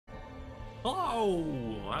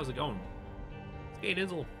Hello! How's it going? It's Gay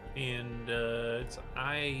Dizzle, and it's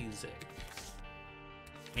Isaac.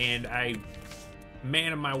 And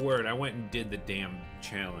man of my word, I went and did the damn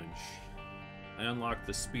challenge. I unlocked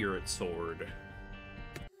the Spirit Sword.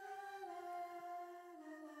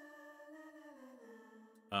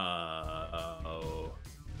 Oh.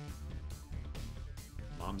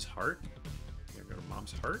 Mom's Heart? You gotta go to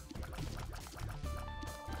Mom's Heart?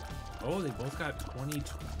 Oh, they both got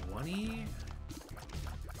 2020?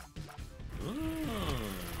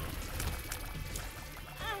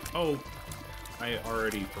 Oh, I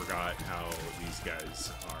already forgot how these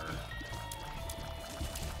guys are.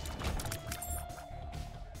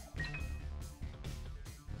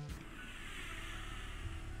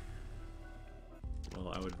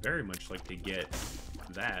 Well, I would very much like to get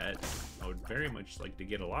that. I would very much like to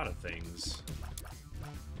get a lot of things,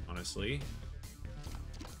 honestly.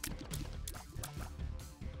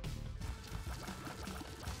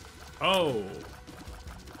 Oh!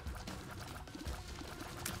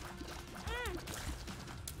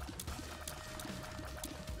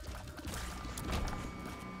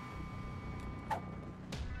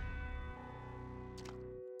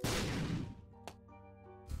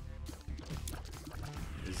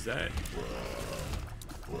 Is that...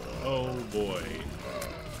 Oh boy.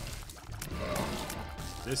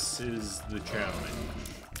 This is the challenge.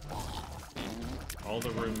 All the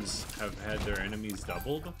rooms have had their enemies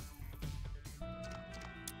doubled?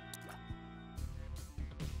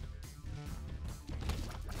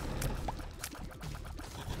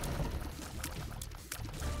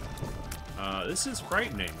 This is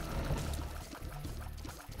frightening.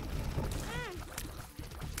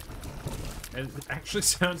 And it actually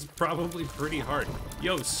sounds probably pretty hard.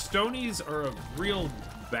 Yo, Stonies are a real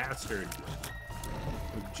bastard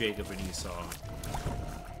with Jacob and Esau.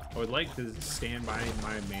 I would like to stand by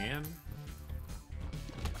my man.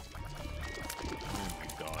 Oh my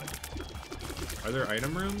god. Are there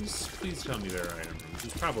item rooms? Please tell me there are item rooms.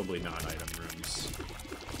 There's probably not item rooms.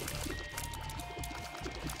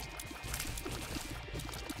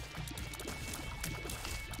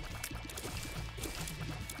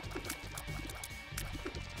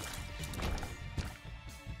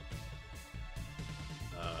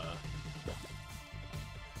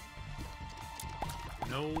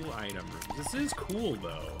 No item rooms. This is cool,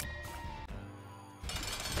 though.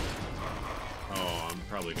 Oh, I'm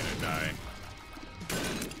probably gonna die.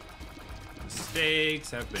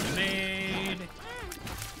 Mistakes have been made.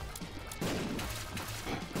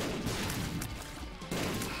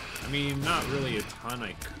 I mean, not really a ton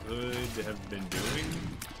I could have been doing.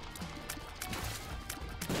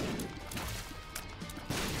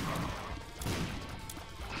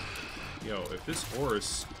 Yo, if this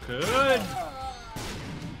horse could...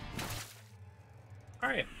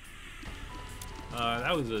 Alright.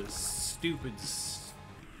 That was a stupid,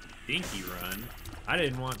 stinky run. I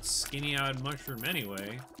didn't want skinny-eyed mushroom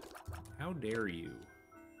anyway. How dare you?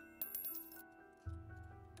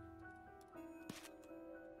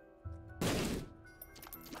 Now,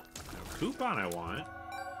 coupon I want.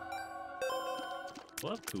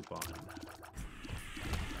 Love coupon.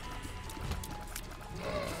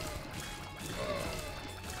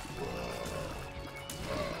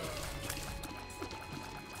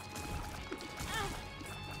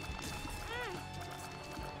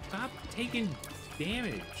 Stop taking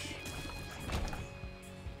damage.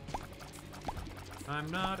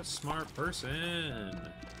 I'm not a smart person.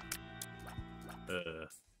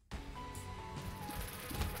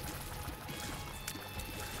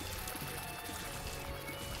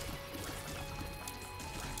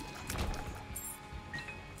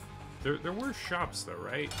 There were shops though,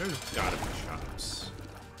 right? There's gotta be shops.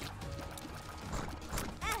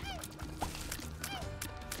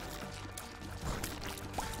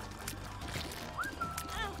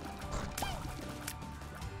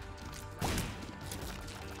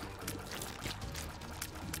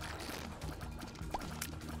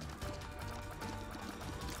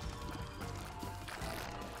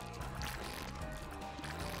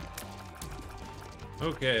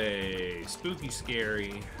 Okay, spooky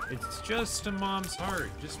scary. It's just a Mom's Heart.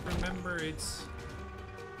 Just remember, it's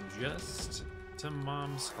just to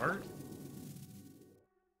Mom's Heart.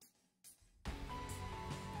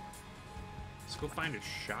 Let's go find a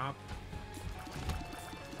shop.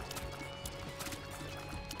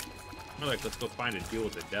 Or like, let's go find a deal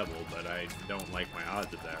with the devil, but I don't like my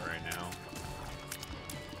odds of that right now.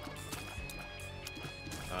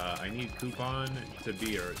 I need coupon to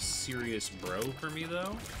be a serious bro for me,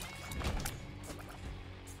 though.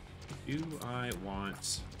 Do I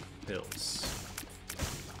want pills?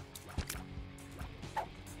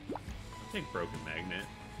 Take Broken Magnet.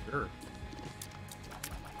 Sure.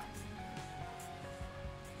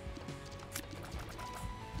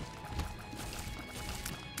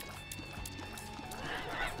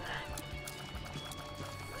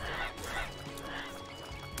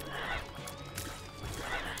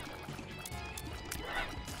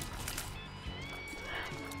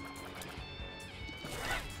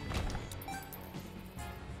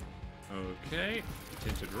 Okay,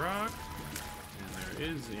 Tinted Rock. And there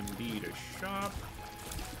is indeed a shop.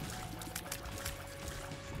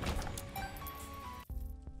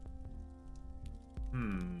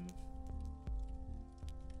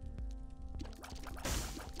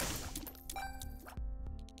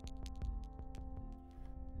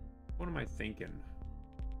 What am I thinking?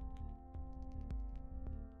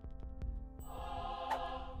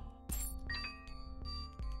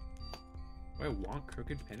 Do I want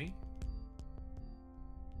Crooked Penny?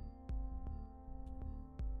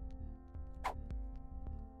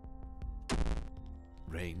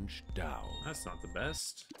 Range down. That's not the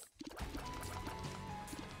best.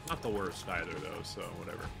 Not the worst either, though, so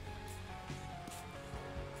whatever.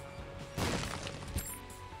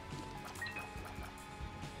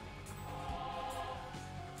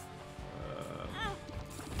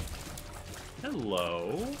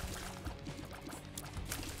 Hello?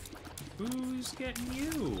 Who's getting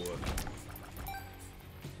you?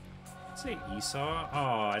 Say Esau?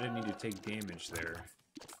 Oh, I didn't need to take damage there.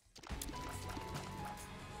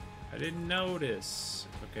 I didn't notice.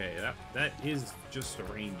 Okay, that is just a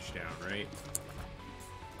range down, right?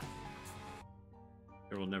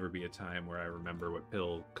 There will never be a time where I remember what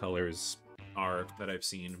pill colors are that I've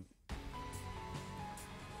seen.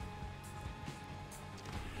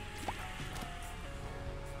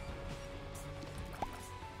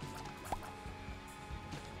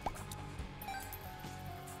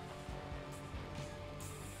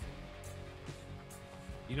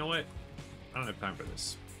 You know what? I don't have time for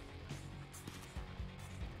this.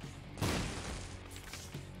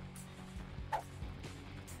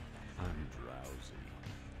 I'm drowsy.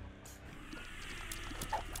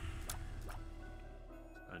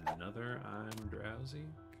 Another I'm drowsy.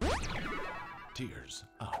 Tears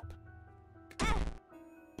up.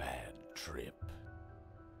 Bad trip.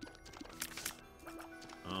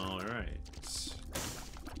 All right.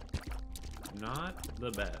 Not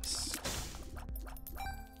the best.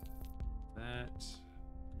 That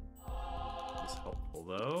is helpful,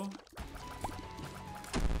 though.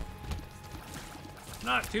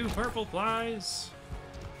 Not two purple flies.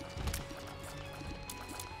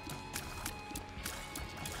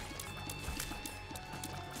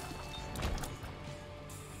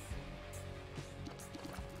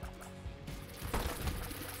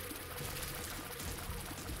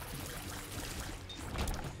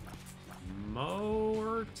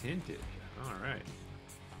 More tinted. All right.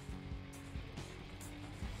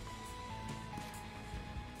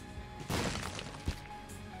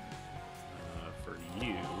 For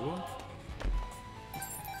you.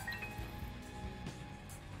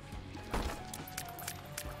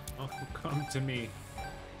 Oh, come to me.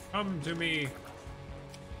 Come to me.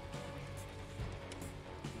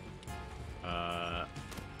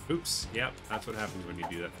 Oops. Yep, that's what happens when you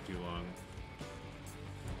do that for too long.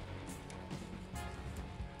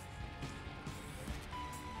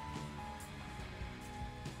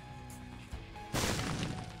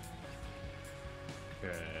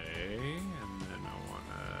 Okay, and then I want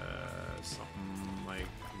something like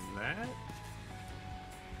that.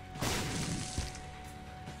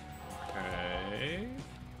 Okay.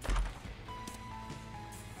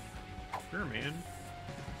 Sure, man.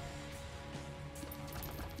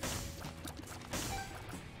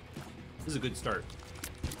 This is a good start.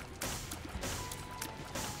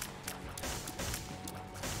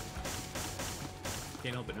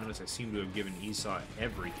 Can't help but notice I seem to have given Esau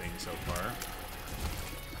everything so far.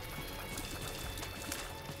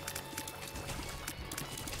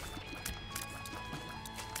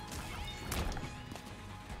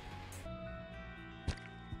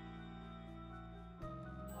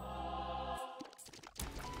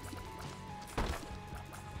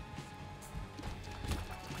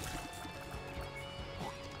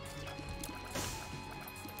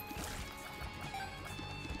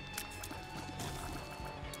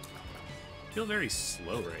 I feel very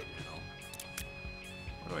slow right now.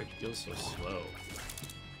 Why do I feel so slow?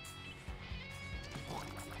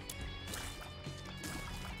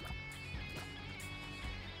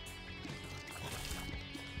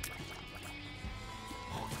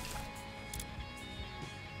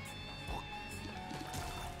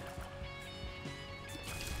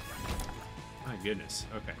 My goodness.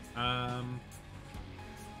 Okay.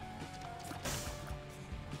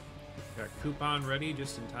 Got coupon ready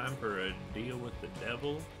just in time for a deal with the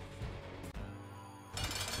devil.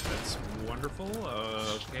 That's wonderful.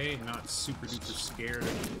 Okay, not super duper scared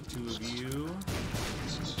of the two of you.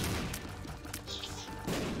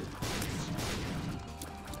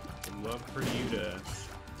 I'd love for you to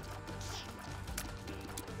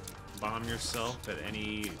bomb yourself at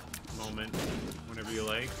any moment, whenever you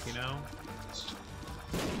like, you know?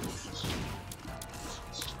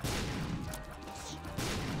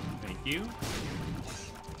 Thank you.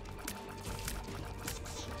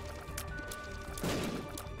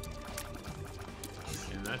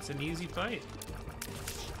 And that's an easy fight.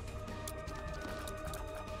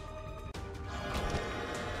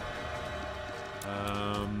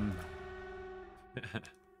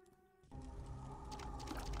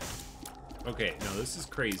 Okay, no, this is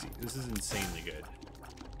crazy. This is insanely good.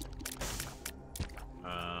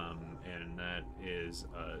 And that is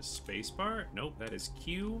a spacebar? Nope, that is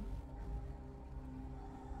Q.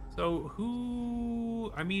 So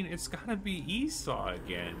who... I mean, it's gotta be Esau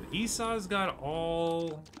again. Esau's got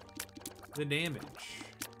all the damage.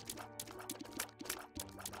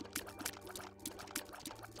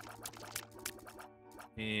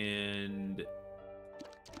 And...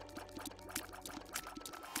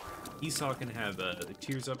 Esau can have a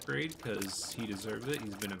Tears upgrade because he deserves it.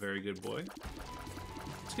 He's been a very good boy.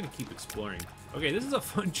 I'm just gonna keep exploring. Okay, this is a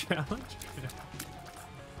fun challenge.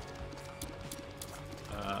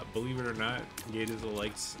 Believe it or not, Gadizzle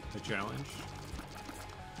likes a challenge.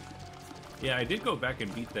 Yeah, I did go back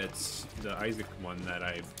and beat the Isaac one that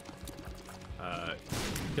I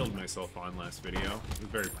killed myself on last video. It was a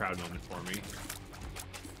very proud moment for me.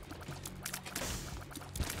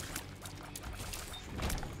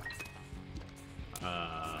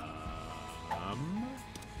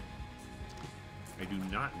 I do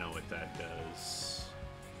not know what that does.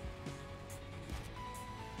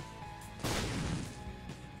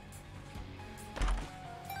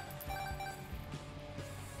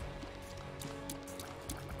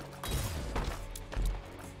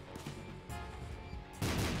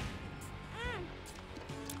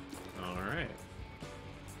 Alright.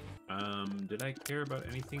 Did I care about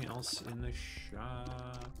anything else in the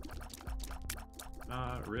shop?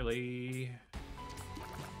 Not really.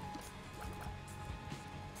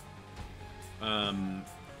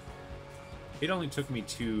 It only took me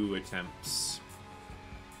 2 attempts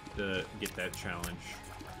to get that challenge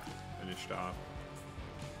finished off.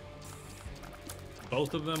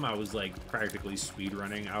 Both of them, I was like practically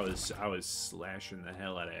speedrunning. I was slashing the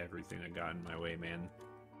hell out of everything that got in my way, man.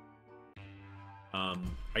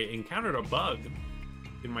 I encountered a bug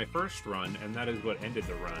in my first run, and that is what ended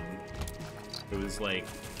the run. It was like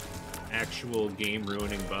actual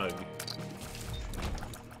game-ruining bug.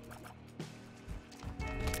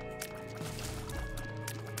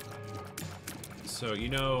 So, you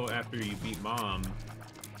know, after you beat Mom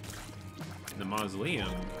in the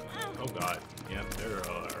mausoleum, oh god, yep, there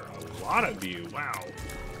are a lot of you, wow.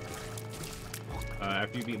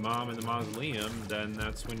 After you beat Mom in the mausoleum, then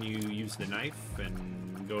that's when you use the knife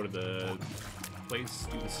and go to the place,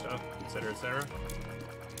 do the stuff, etc., etc.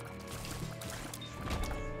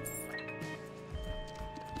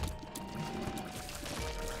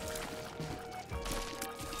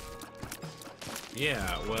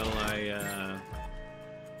 Yeah, well, I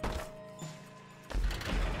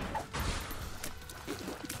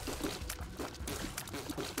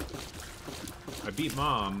beat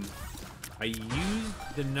Mom. I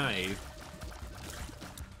used the knife,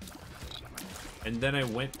 and then I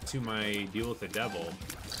went to my deal with the devil.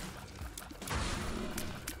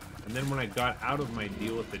 And then when I got out of my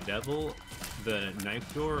deal with the devil, the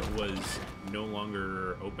knife door was no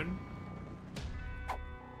longer open.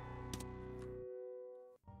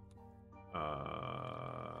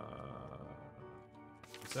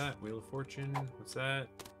 What's that? Wheel of Fortune? What's that?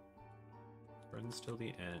 Runs till the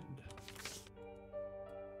end.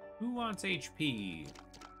 Who wants HP?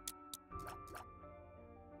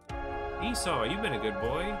 Esau, you've been a good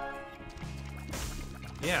boy.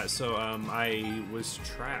 Yeah, so I was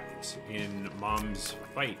trapped in Mom's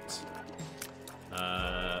fight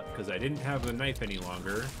because I didn't have the knife any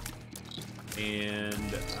longer,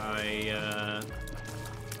 and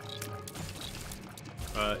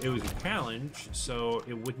it was a challenge, so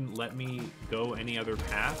it wouldn't let me go any other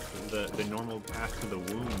path. The normal path to the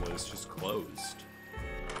womb was just closed.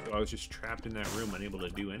 So I was just trapped in that room, unable to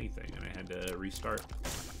do anything, and I had to restart.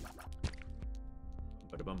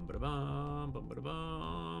 Ba-da-bum, ba-da-bum,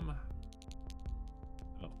 bum-ba-da-bum.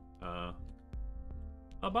 Oh,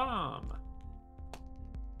 a bomb.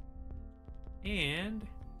 And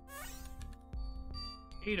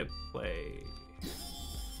A to play.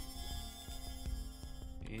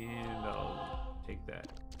 And I'll take that.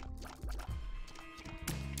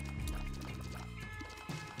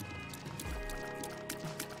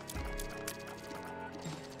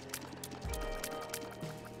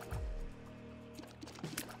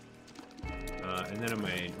 And then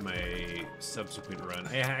on my subsequent run,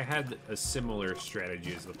 I had a similar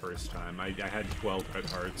strategy as the first time. I had 12 red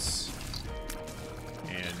hearts,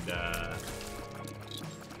 and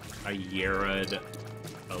I Yara'd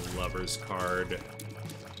a lover's card,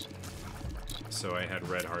 so I had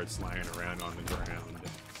red hearts lying around on the ground.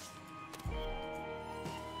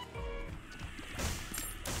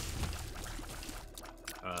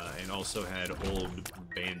 And also had old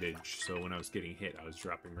bandage, so when I was getting hit, I was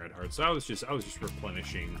dropping red hearts. So I was just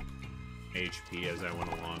replenishing HP as I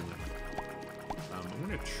went along. I'm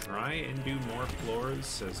gonna try and do more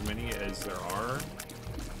floors, as many as there are,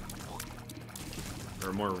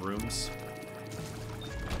 or more rooms.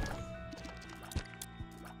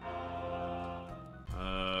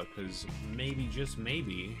 Because maybe, just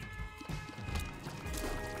maybe,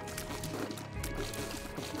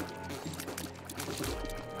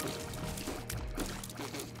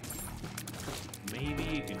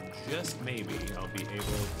 just maybe, I'll be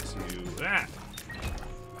able to... Ah!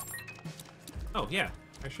 Oh, yeah,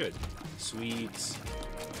 I should. Sweet.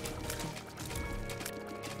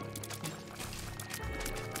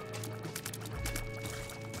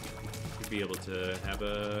 Should be able to have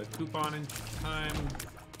a coupon in time.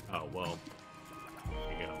 Oh, well.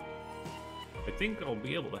 There you go. I think I'll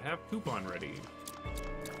be able to have coupon ready.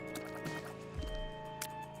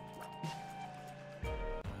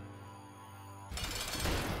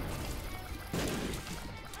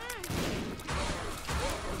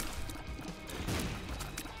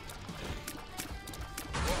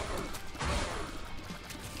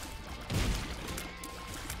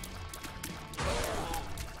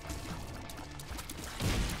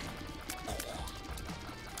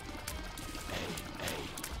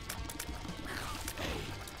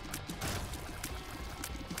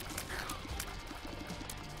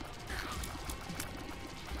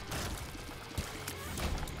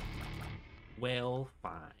 Well,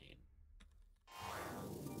 fine.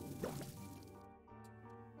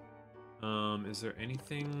 Is there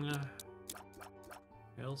anything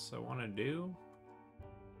else I want to do?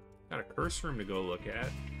 Got a curse room to go look at.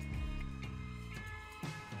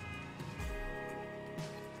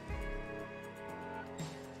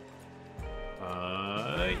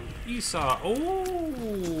 Esau. Oh!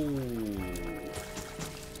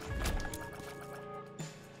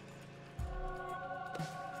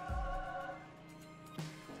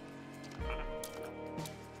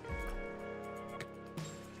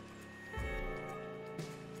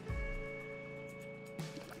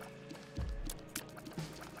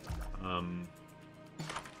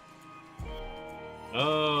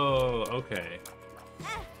 Oh, okay.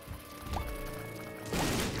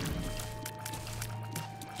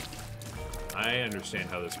 I understand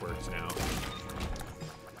how this works now.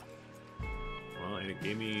 Well, and it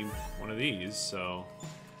gave me one of these, so...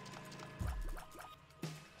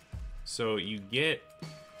 So you get...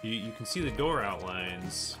 You can see the door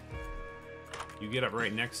outlines. You get up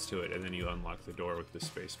right next to it, and then you unlock the door with the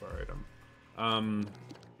spacebar item.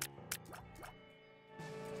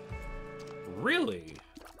 Really?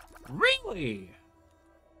 Really?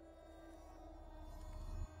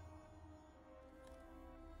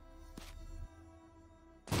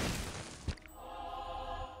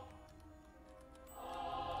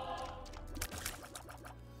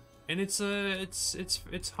 And it's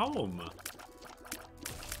home.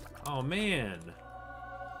 Oh man.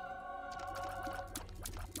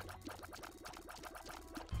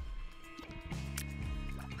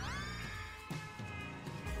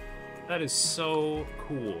 That is so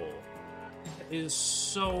cool. That is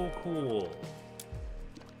so cool.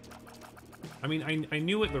 I mean, I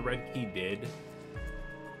knew what the red key did.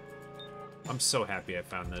 I'm so happy I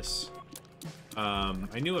found this.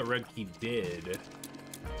 I knew what red key did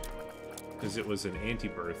because it was an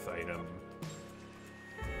anti-birth item.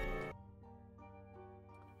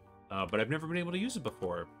 But I've never been able to use it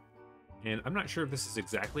before. And I'm not sure if this is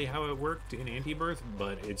exactly how it worked in anti-birth,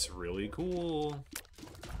 but it's really cool.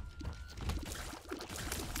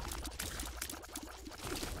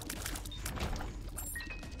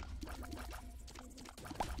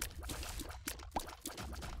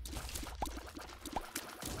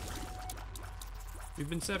 We've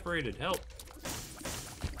been separated. Help.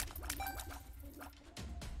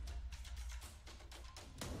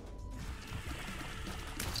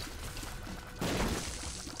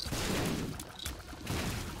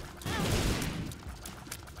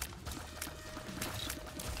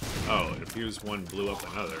 Oh, it appears one blew up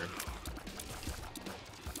another.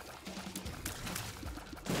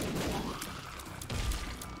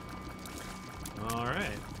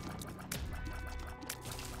 Alright.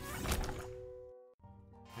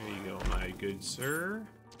 There you go, my good sir.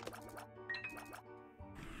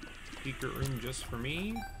 Secret room just for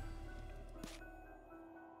me.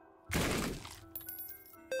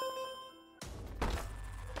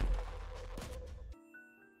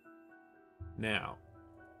 Now,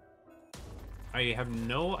 I have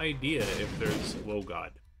no idea if there's... Oh,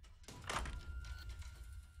 God.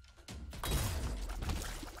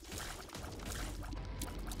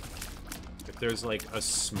 If there's, like, a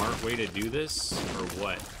smart way to do this, or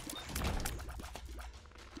what.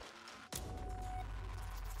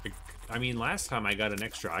 I mean, last time I got an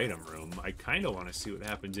extra item room. I kind of want to see what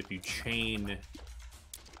happens if you chain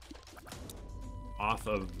off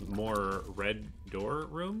of more red door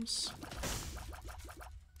rooms.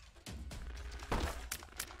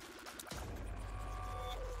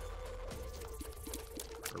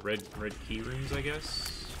 Or red key rooms, I guess.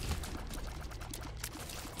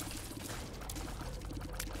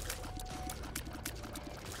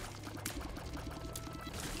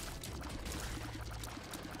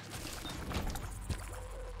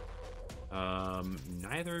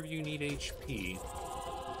 Neither of you need HP,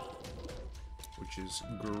 which is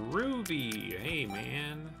groovy. Hey,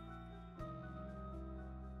 man.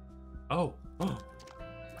 Oh,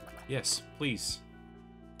 yes, please.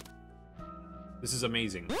 This is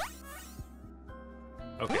amazing.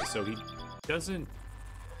 Okay, so he doesn't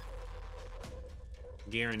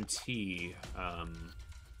guarantee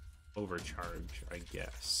overcharge, I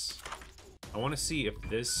guess. I want to see if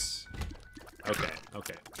this... Okay.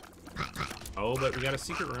 Oh, but we got a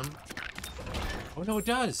secret room. Oh, no, it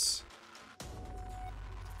does.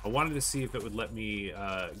 I wanted to see if it would let me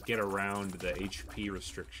get around the HP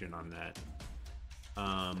restriction on that.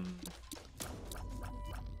 I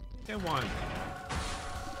want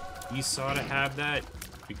Esau to have that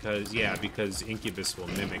because, yeah, because Incubus will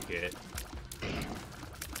mimic it.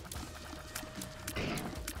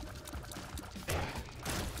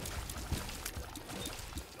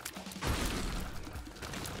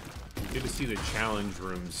 Good to see the challenge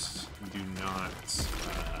rooms do not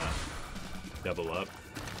double up.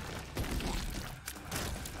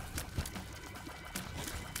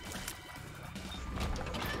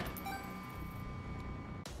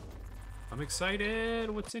 I'm excited.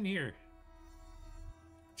 What's in here?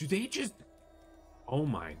 Do they just... Oh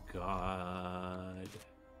my god.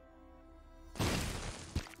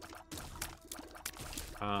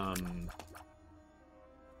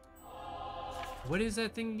 What is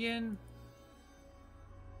that thing again?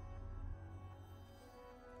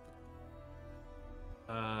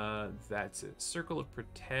 That's it. Circle of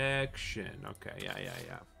Protection. Okay, yeah.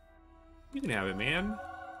 You can have it, man.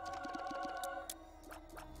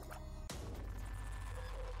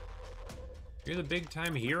 You're the big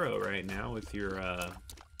time hero right now with your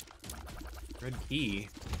red key.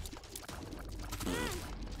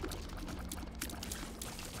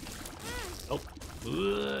 Oh.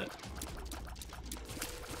 Ugh.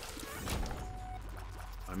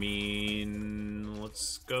 I mean,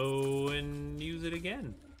 let's go and use it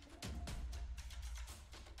again.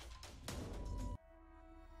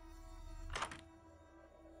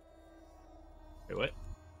 Wait, what?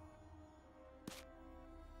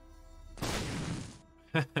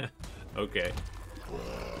 Okay.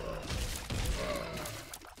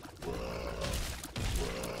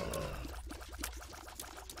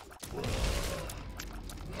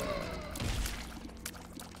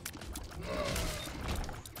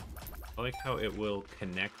 I like how it will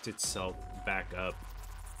connect itself back up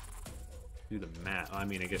to the map. I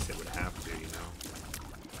mean, I guess it would have to, you know.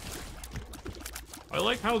 I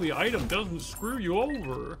like how the item doesn't screw you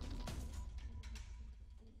over.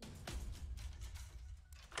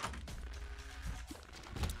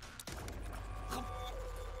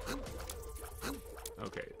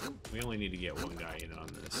 Okay, we only need to get one guy in on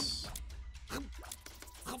this.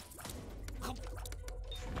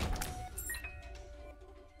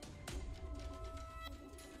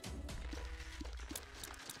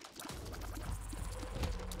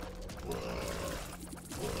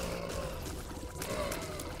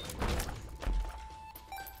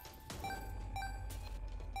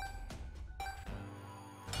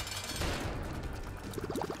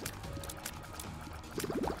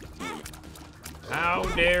 How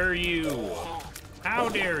dare you? How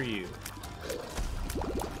dare you?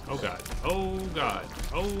 Oh god. Oh god.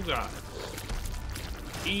 Oh god.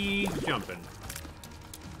 He's jumping.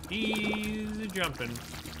 He's jumping.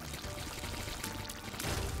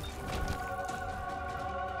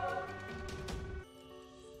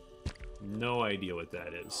 No idea what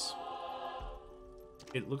that is.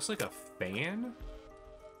 It looks like a fan?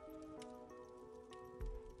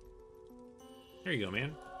 There you go,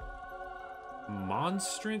 man.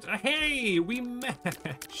 Monstrance. Hey, we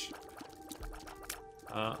match.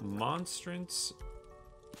 Monstrance.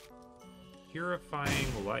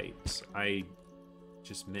 Purifying light. I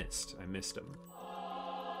just missed. I missed him.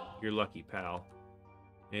 You're lucky, pal.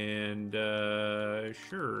 And,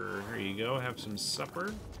 sure. Here you go. Have some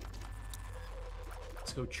supper.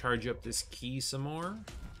 Let's go charge up this key some more.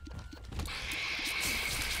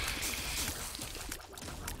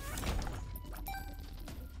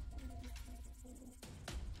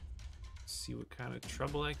 See what kind of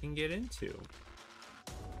trouble I can get into.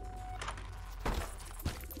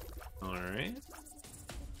 All right.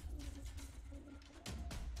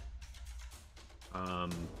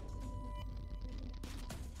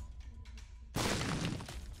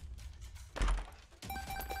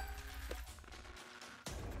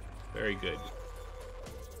 Very good.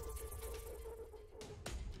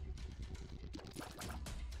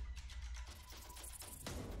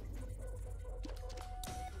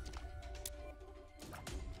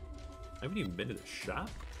 I haven't even been to the shop.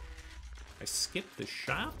 I skipped the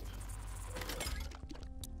shop?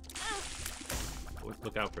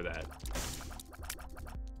 Look out for that.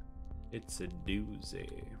 It's a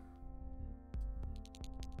doozy.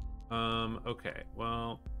 Okay,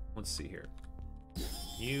 well, let's see here.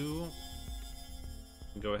 You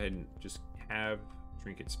can go ahead and just have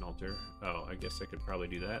Trinket Smelter. Oh, I guess I could probably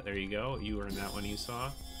do that. There you go. You earned that one you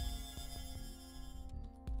saw.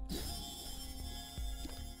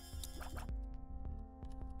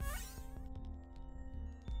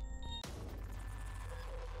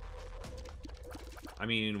 I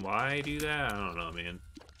mean, why do that? I don't know, man.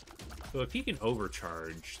 So if he can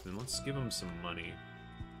overcharge, then let's give him some money.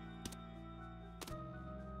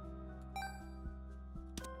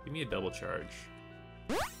 Give me a double charge.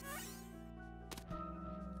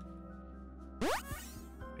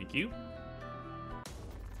 Thank you.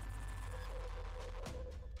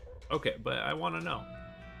 Okay, but I want to know.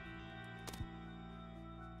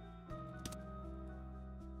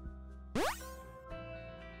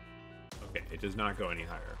 Okay, it does not go any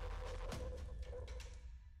higher.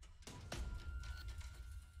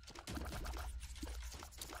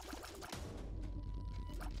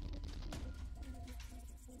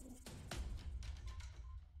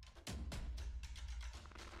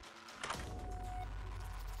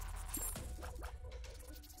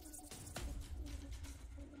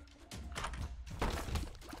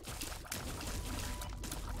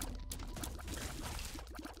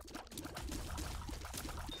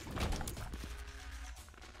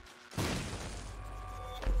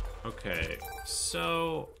 Okay,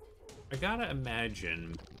 so I gotta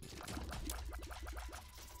imagine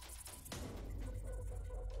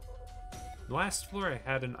the last floor I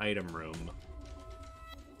had an item room.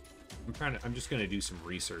 I'm just gonna do some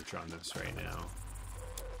research on this right now.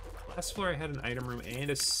 Last floor I had an item room and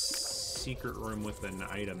a secret room with an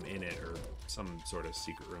item in it, or some sort of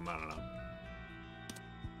secret room, I don't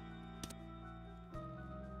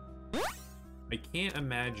know. I can't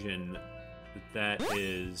imagine that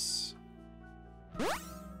is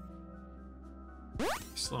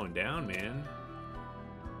slowing down, man.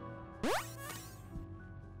 You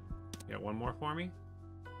got one more for me?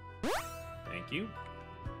 Thank you.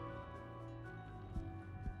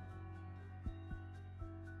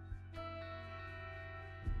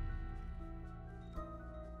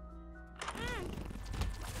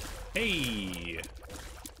 Hey!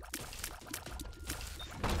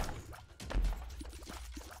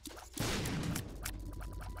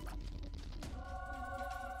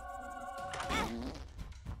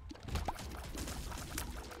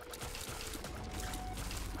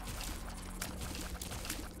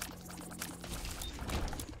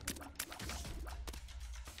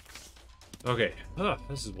 Okay,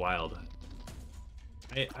 this is wild.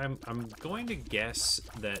 I'm going to guess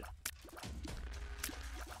that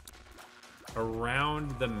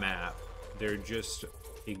around the map there just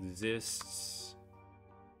exists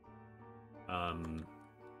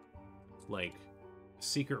like a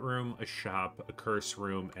secret room, a shop, a curse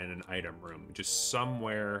room, and an item room, just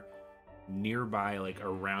somewhere nearby, like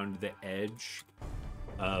around the edge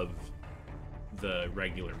of the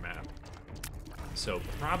regular map. So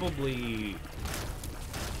probably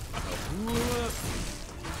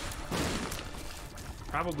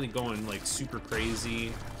probably going like super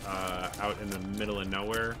crazy out in the middle of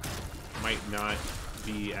nowhere might not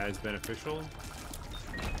be as beneficial.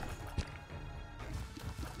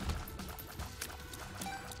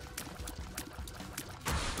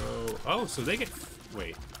 So, oh, so they get,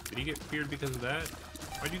 wait, Did he get feared because of that?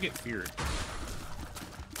 Why'd you get feared?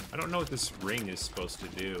 I don't know what this ring is supposed to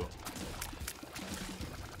do.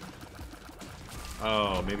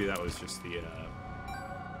 Oh, maybe that was just the,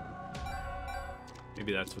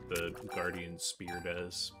 maybe that's what the Guardian Spear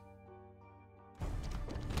does.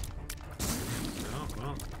 Oh,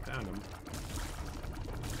 well, found him.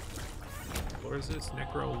 What is this?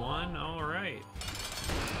 Necro 1? Alright.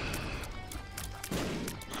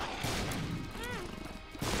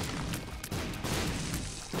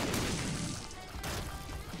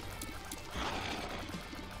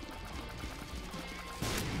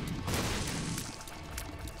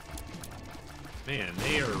 Man,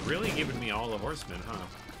 they are really giving me all the horsemen, huh?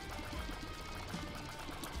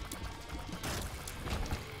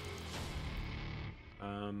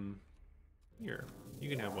 Here. You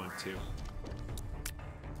can have one, too.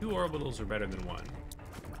 2 orbitals are better than 1.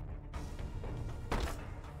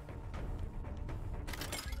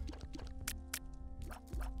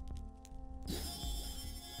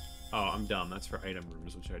 Oh, I'm dumb. That's for item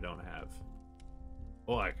rooms, which I don't have.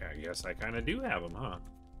 Well, I guess I kind of do have them, huh?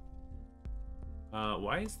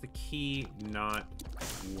 Why is the key not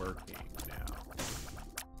working now?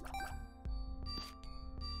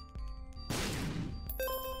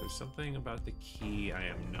 There's something about the key I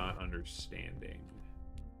am not understanding.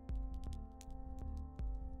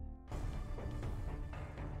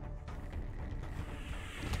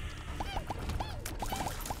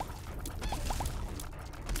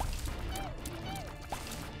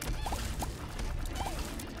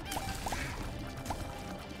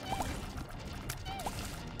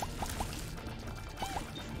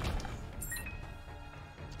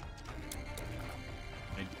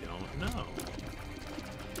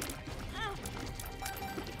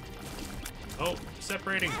 Oh,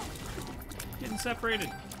 separating. Getting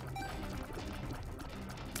separated.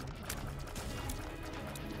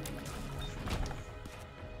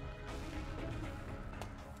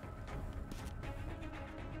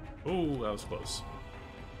 Oh, that was close.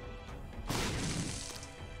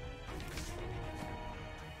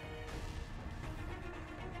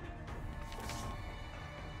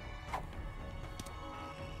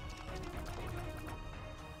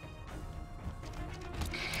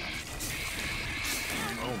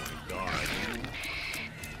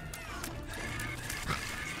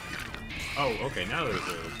 Oh, okay, now there's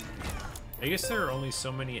a... I guess there are only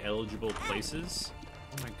so many eligible places.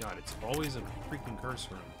 Oh my god, it's always a freaking curse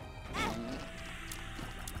room.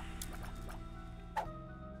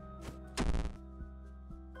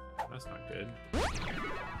 That's not good.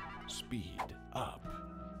 Speed up.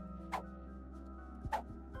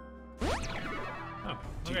 Oh,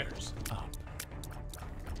 okay. Tears up.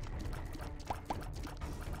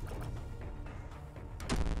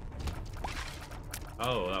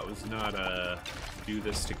 Oh, that was not a do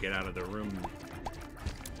this to get out of the room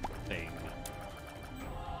thing.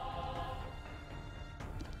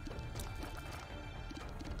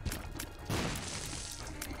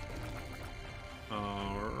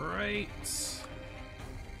 All right.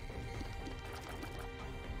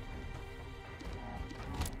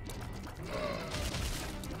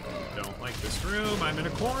 Don't like this room. I'm in a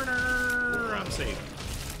corner. I'm safe.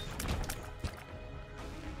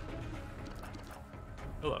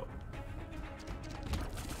 Hello.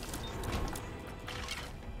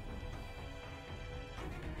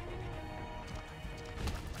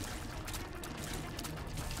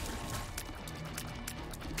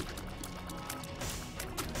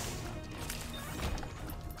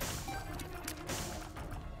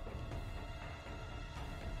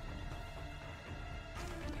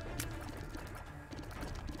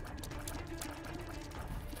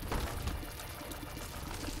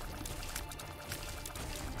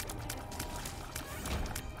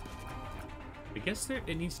 I guess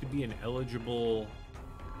it needs to be an eligible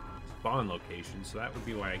spawn location, so that would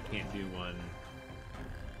be why I can't do one,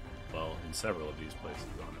 well, in several of these places,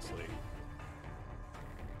 honestly.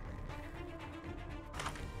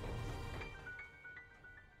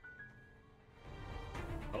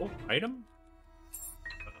 Oh, item?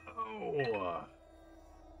 Oh.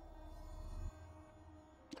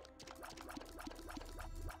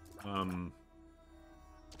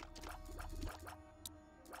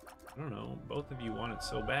 I don't know. Both of you want it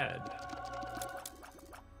so bad.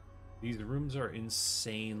 These rooms are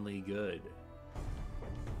insanely good.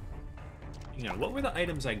 Hang on, what were the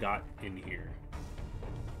items I got in here?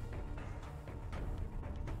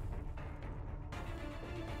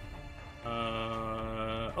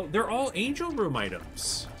 Oh, they're all Angel Room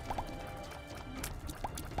items.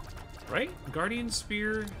 Right? Guardian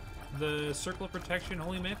Spear, the Circle of Protection,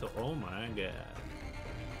 Holy Mantle. Oh my god.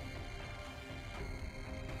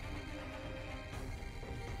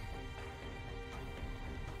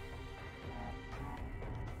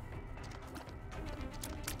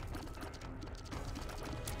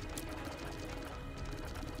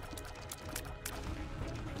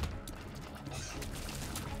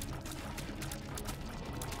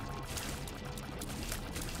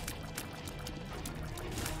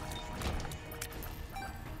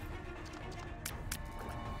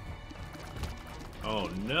 Oh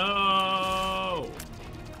no!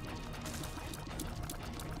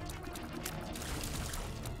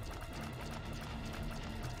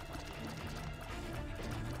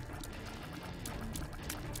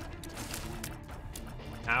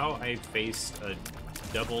 How I faced a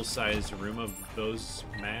double-sized room of those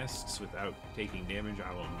masks without taking damage,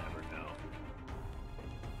 I will never know.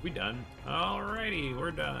 We done? Alrighty,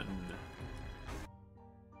 we're done.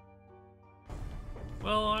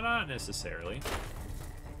 Well, not necessarily.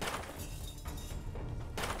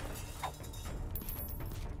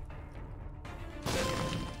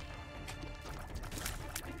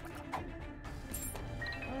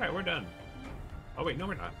 Alright, we're done. Oh wait, no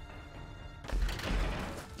we're not.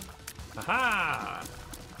 Aha!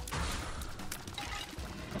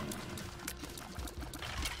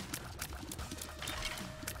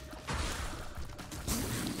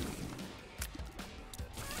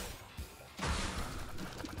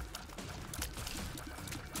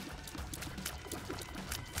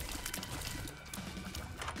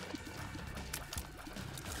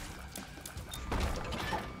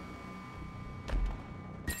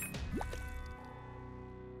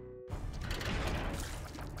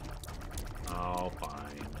 Oh,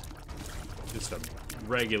 fine. Just a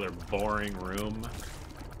regular boring room.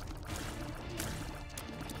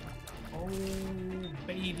 Oh,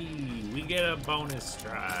 baby, we get a bonus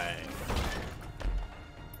try.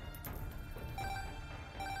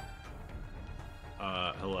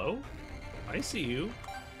 Hello? I see you.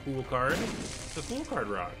 Fool card. The Fool card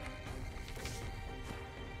rock.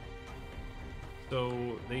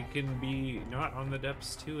 So they can be not on the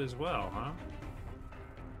depths too as well, huh?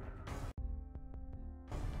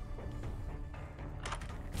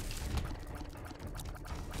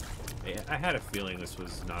 I had a feeling this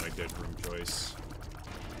was not a good room choice.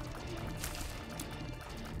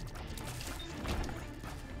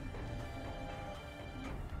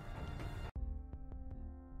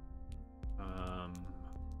 I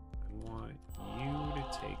want you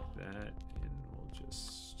to take that, and we'll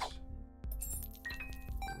just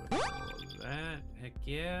do all of that. Heck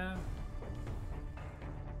yeah.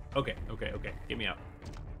 Okay, okay, okay. Get me out.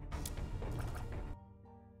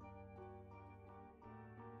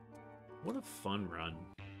 What a fun run.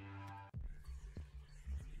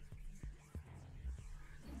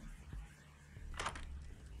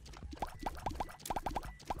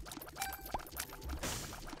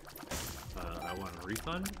 I want a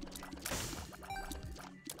refund.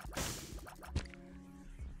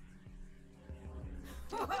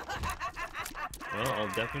 Well,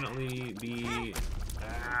 I'll definitely be...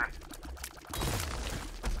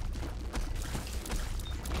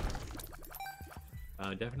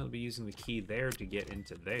 definitely be using the key there to get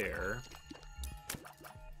into there.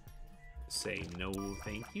 Say no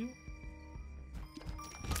thank you.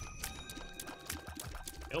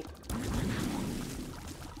 Nope.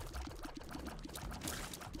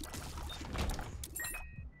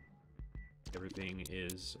 Everything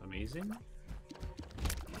is amazing.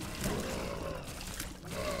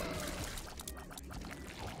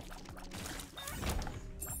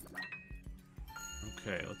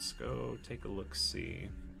 Okay, let's go take a look-see.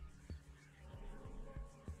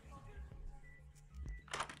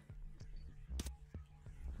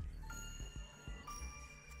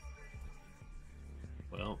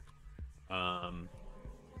 Well,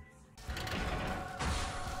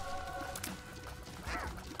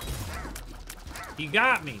 he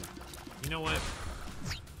got me! You know what?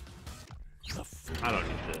 I don't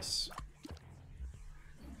need this.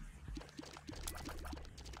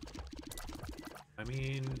 I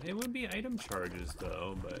mean, it would be item charges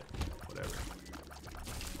though, but whatever.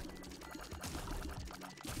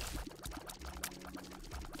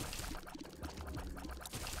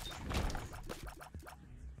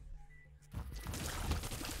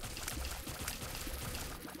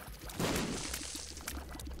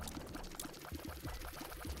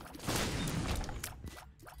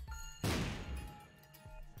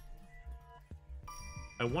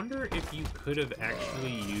 I wonder if you could have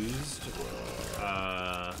actually used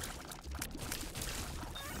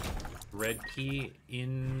red key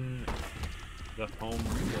in the home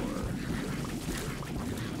floor.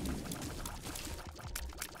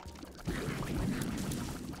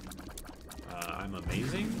 I'm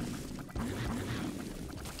amazing.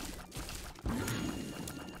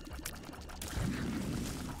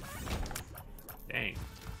 Dang.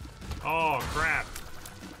 Oh, crap.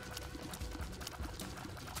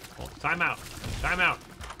 Time out. Time out.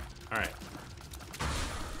 All right.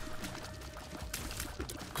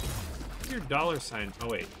 What's your dollar sign? Oh,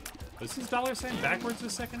 wait. Was his dollar sign backwards a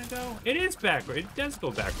second ago? It is backward. It does go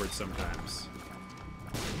backwards sometimes.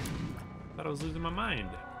 thought I was losing my mind.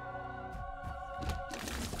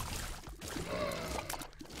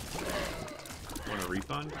 Want a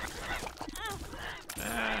refund?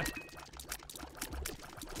 Ah.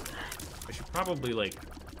 I should probably, like,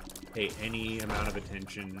 pay any amount of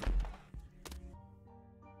attention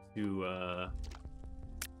to,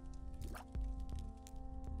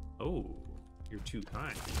 Oh, you're too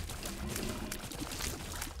kind.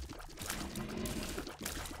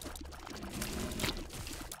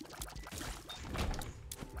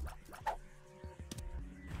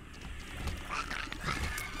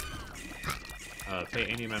 Pay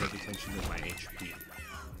any amount of attention to my HP.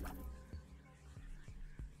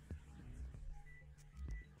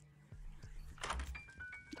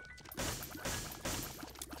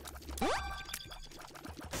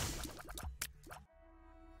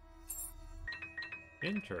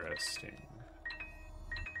 Interesting.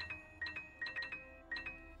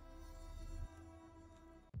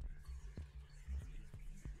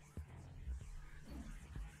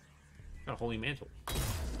 Got a holy mantle.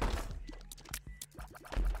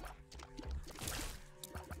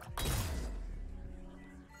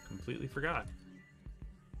 Completely forgot.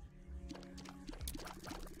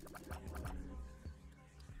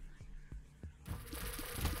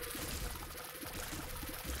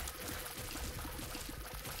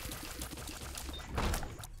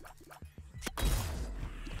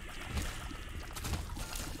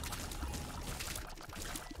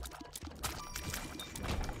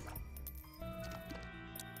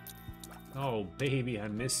 Oh, baby, I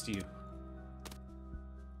missed you.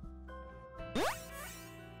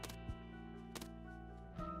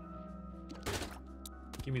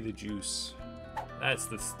 Give me the juice. That's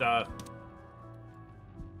the stuff.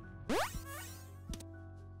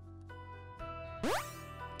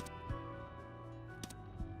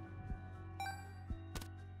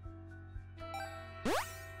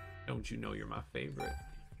 Don't you know you're my favorite?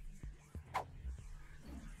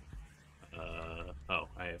 Oh,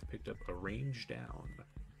 I have picked up a range down.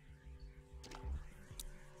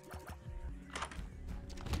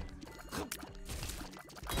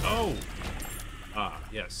 Oh! Ah,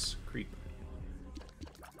 yes, creep.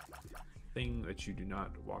 Thing that you do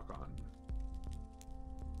not walk on.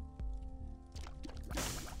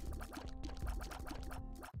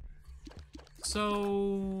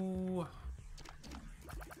 So...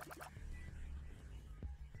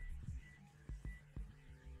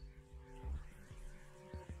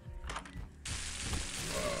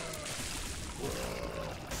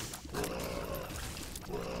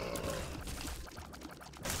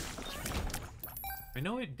 I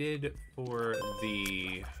know it did for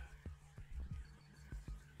the...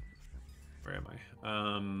 Where am I?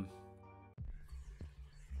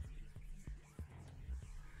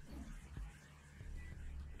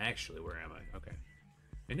 Actually, where am I? Okay.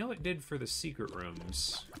 I know it did for the secret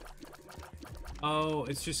rooms. Oh,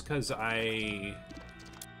 it's just because I...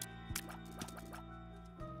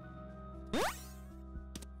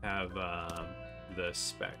 have, the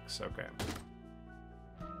specs. Okay.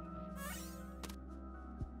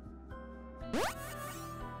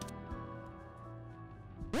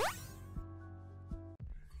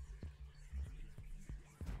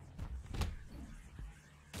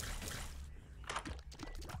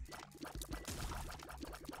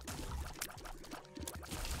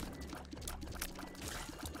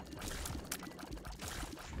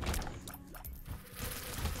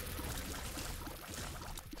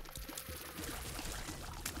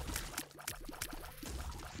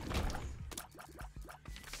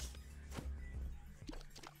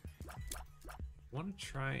 I want to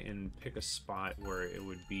try and pick a spot where it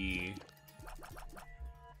would be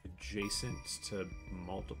adjacent to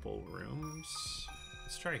multiple rooms.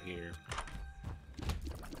 Let's try here.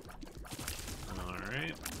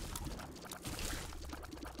 Alright.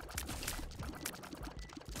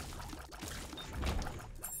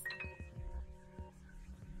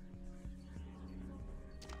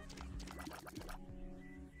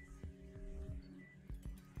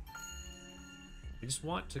 I just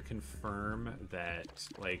want to confirm that,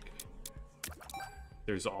 like,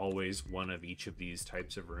 there's always one of each of these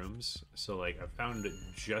types of rooms. So, like, I found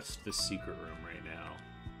just the secret room right now.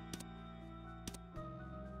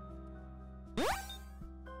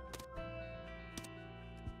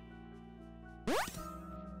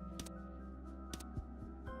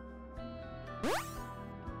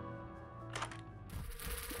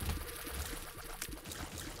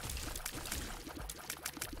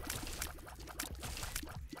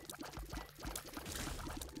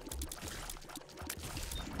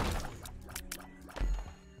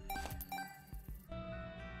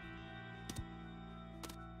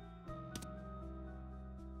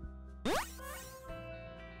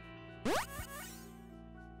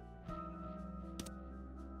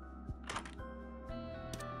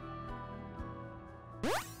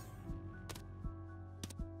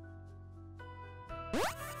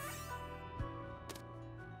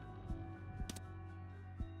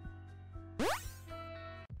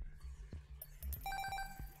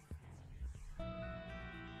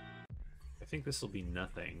 think this will be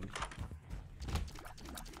nothing.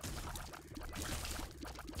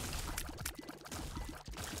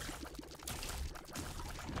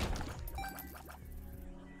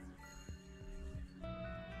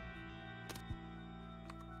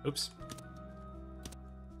 Oops.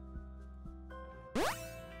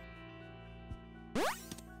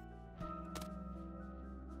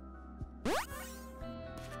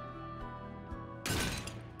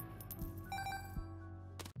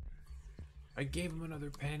 I gave him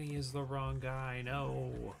another penny as the wrong guy.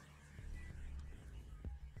 No.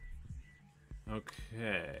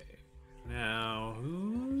 Okay. Now,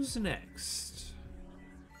 who's next?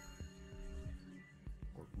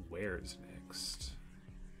 Or where's next?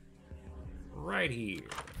 Right here.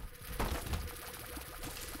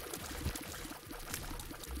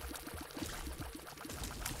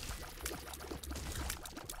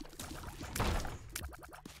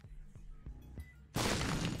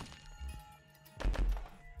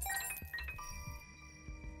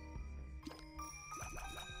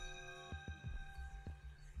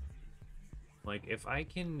 Like, if I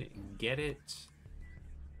can get it...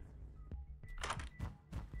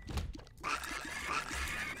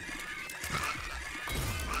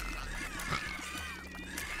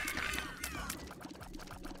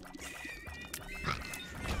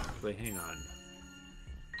 Wait, hang on.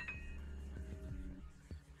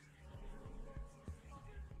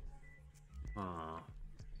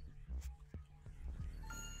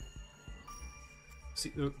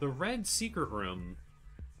 See, the red secret room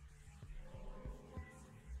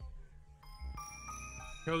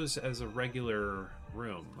shows as a regular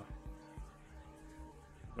room.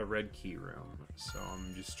 A red key room. So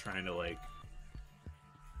I'm just trying to, like,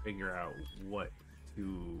 figure out what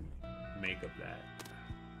to make of that.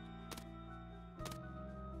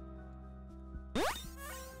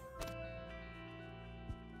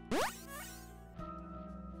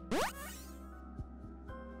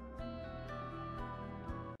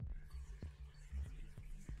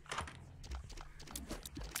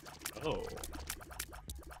 Oh.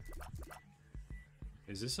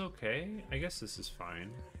 Is this okay? I guess this is fine.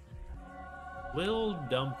 Lil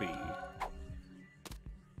Dumpy.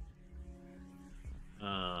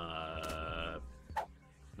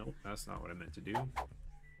 Nope, that's not what I meant to do.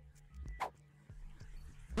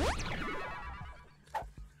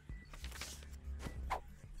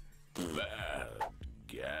 Bad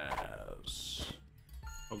gas.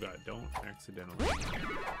 Oh god, don't accidentally.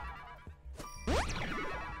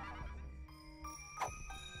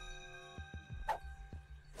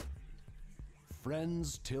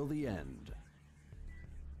 Friends till the end.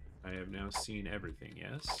 I have now seen everything,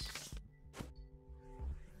 yes?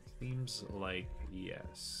 Seems like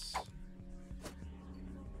yes.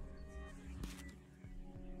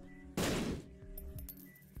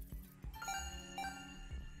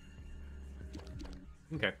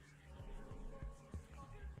 Okay.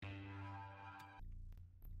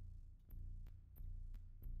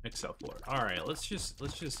 Excel floor. All right, let's just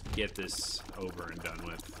get this over and done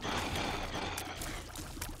with.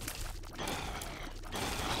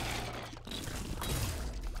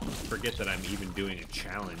 Forget that I'm even doing a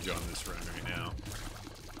challenge on this run right now.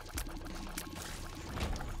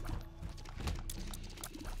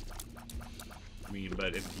 I mean,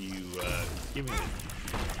 but if you give me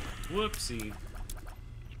the whoopsie.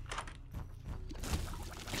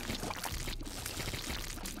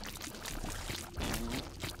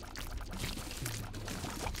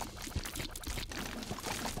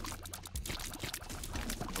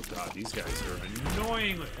 Oh god, these guys are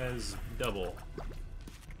annoying as double.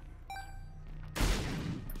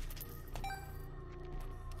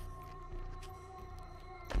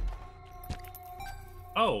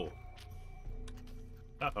 Oh.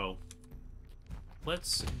 Uh-oh.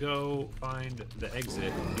 Let's go find the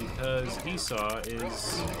exit because Esau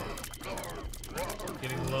is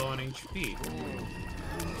getting low on HP.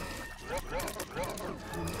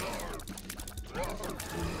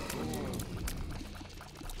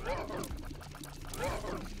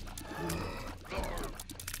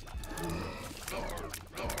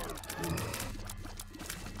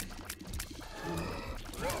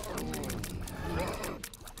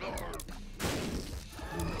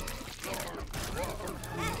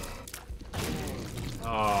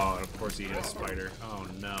 Oh, and of course he hit a spider. Oh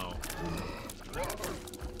no.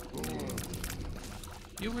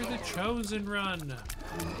 You were the chosen run.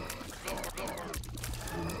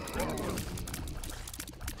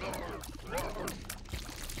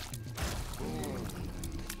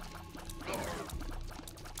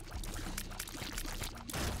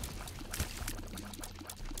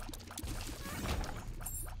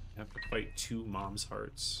 Have to fight two mom's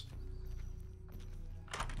hearts.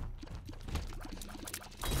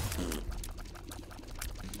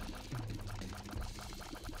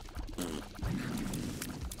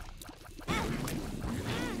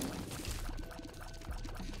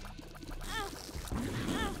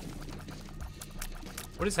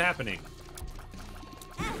 What is happening?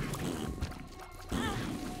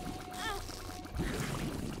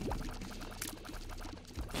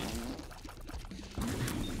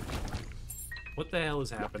 What the hell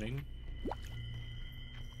is happening?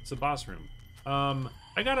 It's a boss room.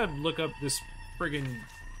 I gotta look up this friggin'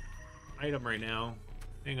 item right now.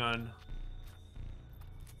 Hang on.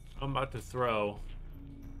 I'm about to throw.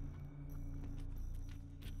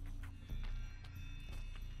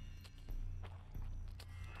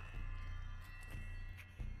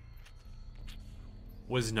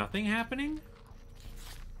 Was nothing happening?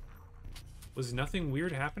 Was nothing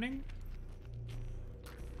weird happening?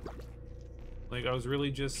 Like, I was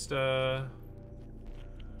really just,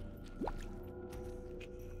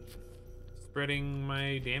 spreading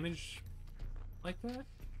my damage like that?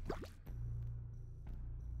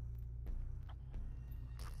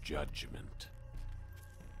 Judgment.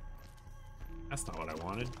 That's not what I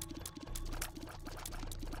wanted.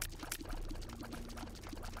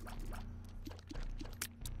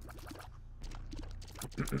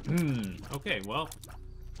 Okay, well.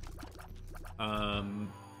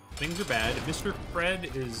 Things are bad. Mr. Fred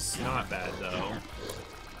is not bad, though.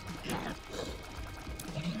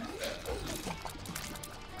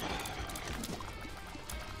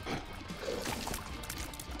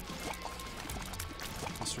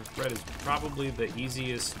 Mr. Fred is probably the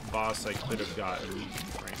easiest boss I could have gotten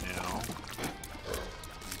right now.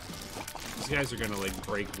 These guys are gonna, like,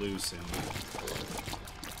 break loose and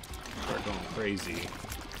start going crazy.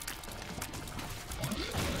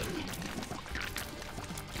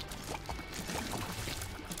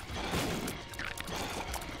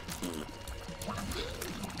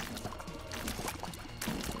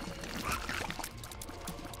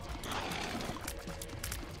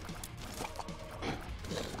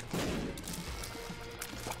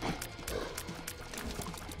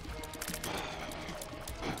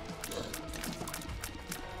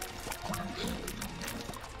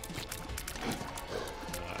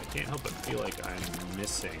 Can't help but feel like I'm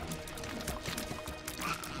missing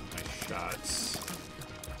my shots.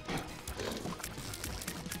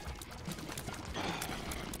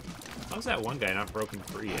 How's that one guy not broken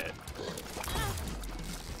free yet?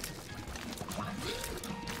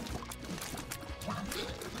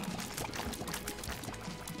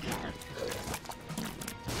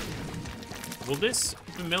 Will this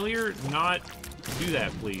familiar not do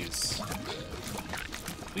that, please?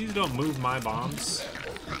 Please don't move my bombs.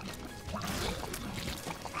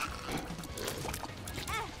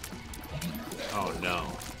 Oh no.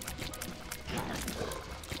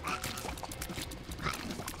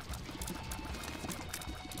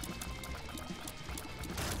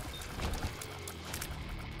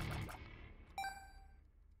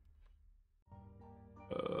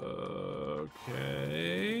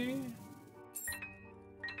 Okay.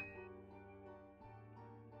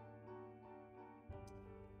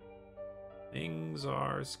 Things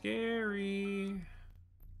are scary.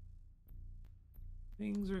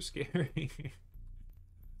 Things are scary.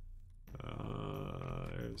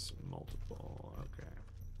 There's multiple. Okay.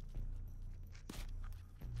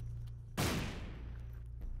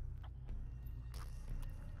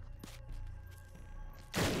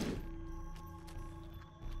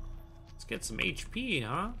 Let's get some HP,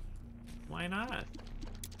 huh? Why not?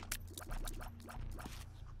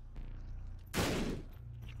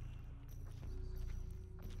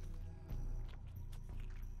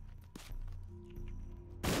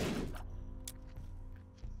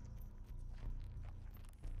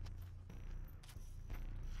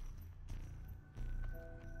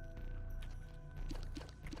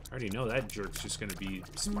 I already know that jerk's just gonna be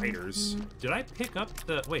spiders. Did I pick up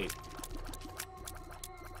the... Wait.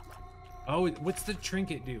 Oh, what's the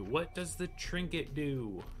trinket do? What does the trinket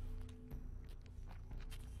do?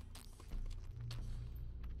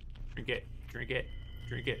 Trinket, trinket,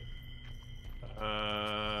 trinket.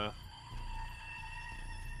 How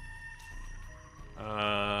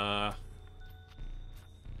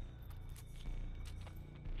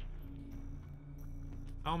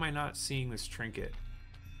am I not seeing this trinket?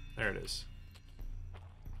 There it is.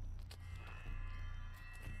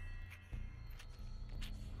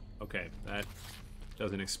 Okay, that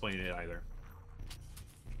doesn't explain it either.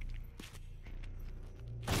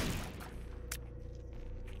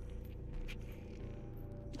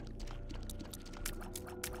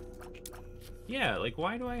 Yeah, like,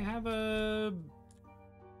 why do I have a...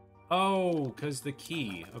 Oh, because the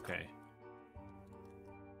key. Okay.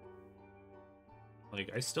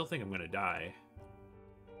 Like, I still think I'm gonna die.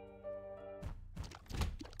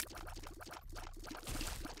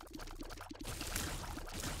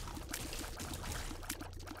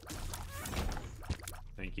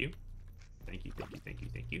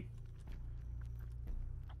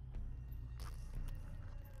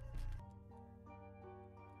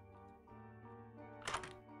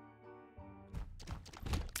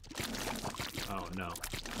 no.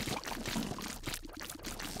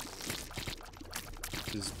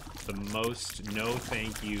 This is the most no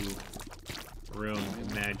thank you room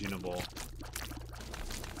imaginable.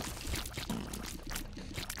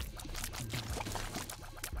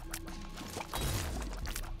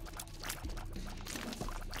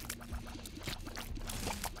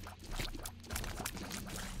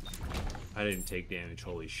 I didn't take damage,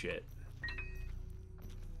 holy shit.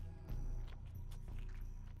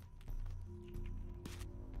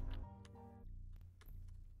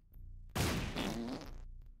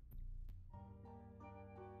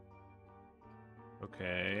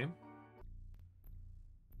 Okay.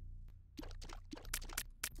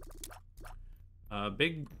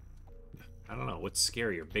 Big... I don't know, what's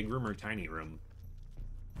scarier, big room or tiny room?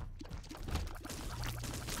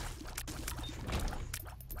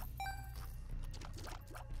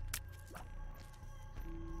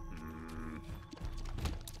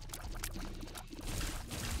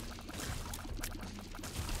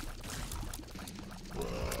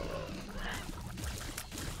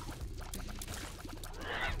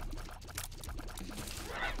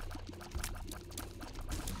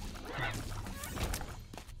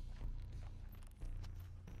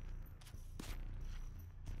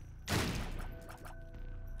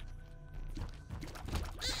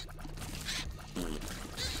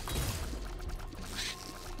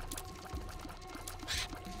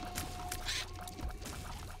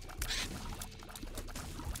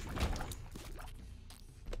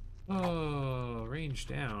 Oh, range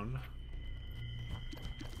down.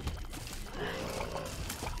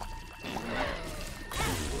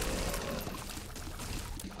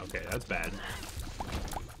 Okay, that's bad.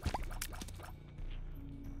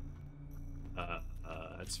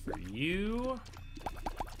 That's for you.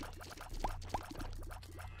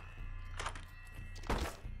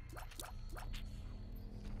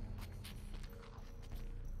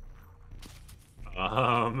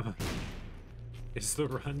 Is the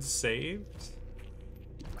run saved?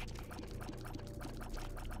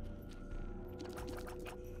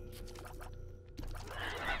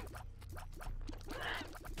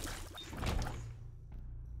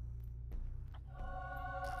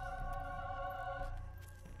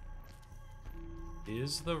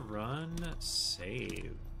 Is the run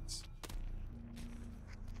saved?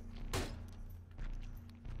 Okay,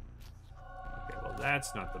 well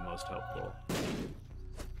that's not the most helpful.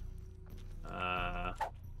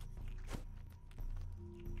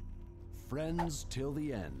 Friends till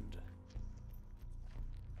the end.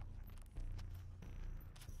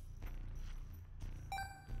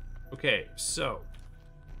 Okay, so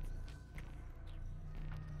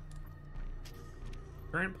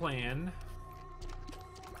current plan.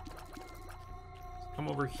 Come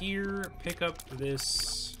over here, pick up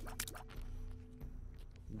this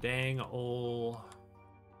dang ol'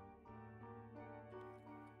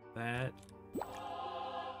 that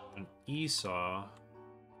an Esau.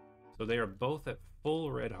 So they are both at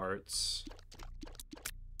full red hearts.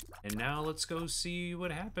 And now let's go see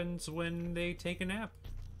what happens when they take a nap.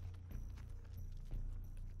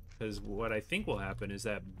 Because what I think will happen is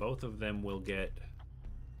that both of them will get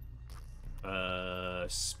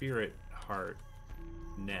spirit heart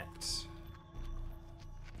net.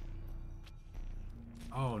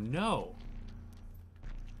 Oh no!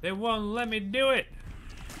 They won't let me do it!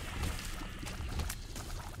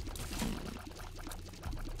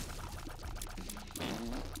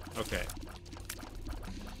 Okay.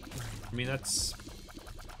 I mean, that's...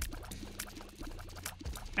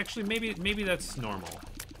 Actually, maybe that's normal.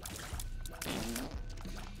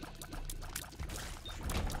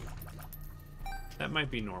 That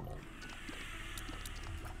might be normal.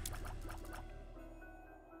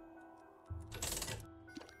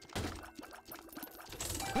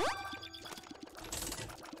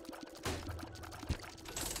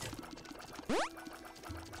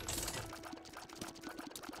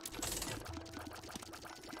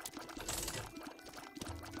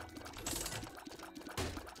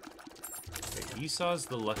 Esau's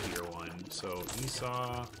the luckier one, so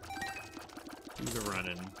Esau, do the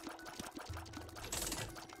running.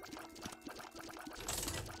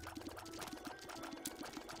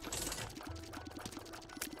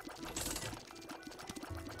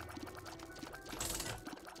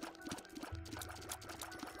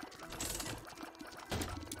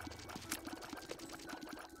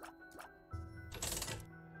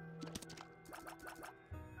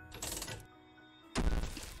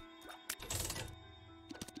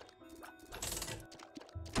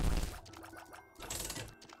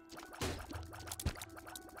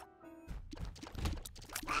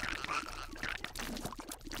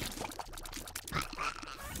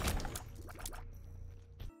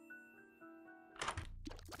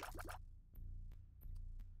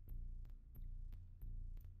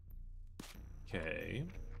 Okay.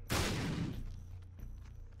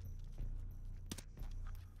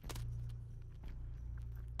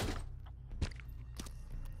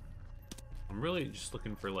 I'm really just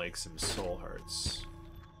looking for, like, some soul hearts.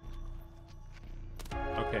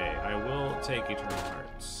 Okay, I will take eternal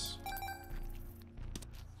hearts.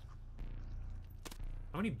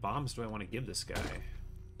 How many bombs do I want to give this guy?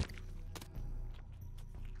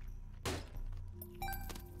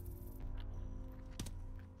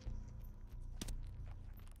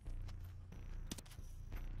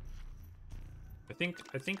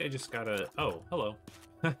 I think I just gotta... Oh, hello.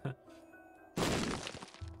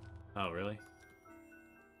 Oh, really?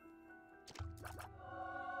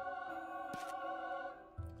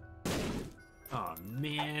 Oh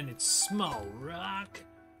man, it's small rock.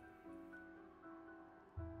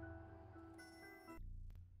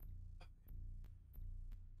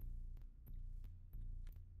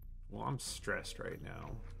 Well, I'm stressed right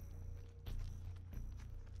now.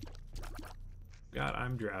 God,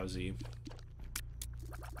 I'm drowsy.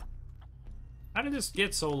 How did this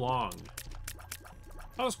get so long?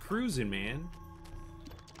 I was cruising, man.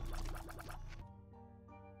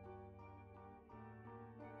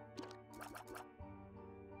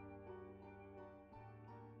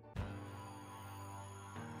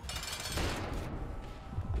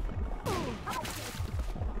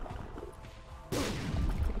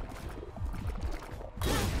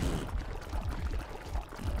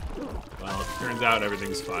 Well, it turns out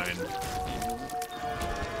everything's fine.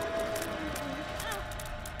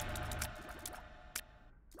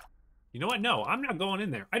 You know what? No, I'm not going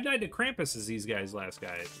in there. I died to Krampus as these guys last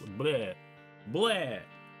guy. Bleh. Bleh.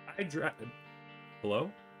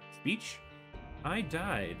 Hello? Speech? I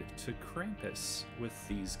died to Krampus with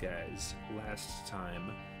these guys last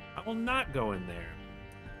time. I will not go in there.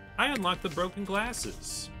 I unlocked the broken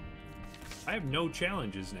glasses. I have no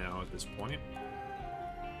challenges now at this point.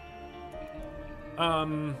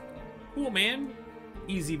 Cool, man.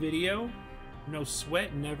 Easy video. No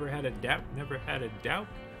sweat, never had a doubt,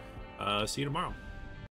 See you tomorrow.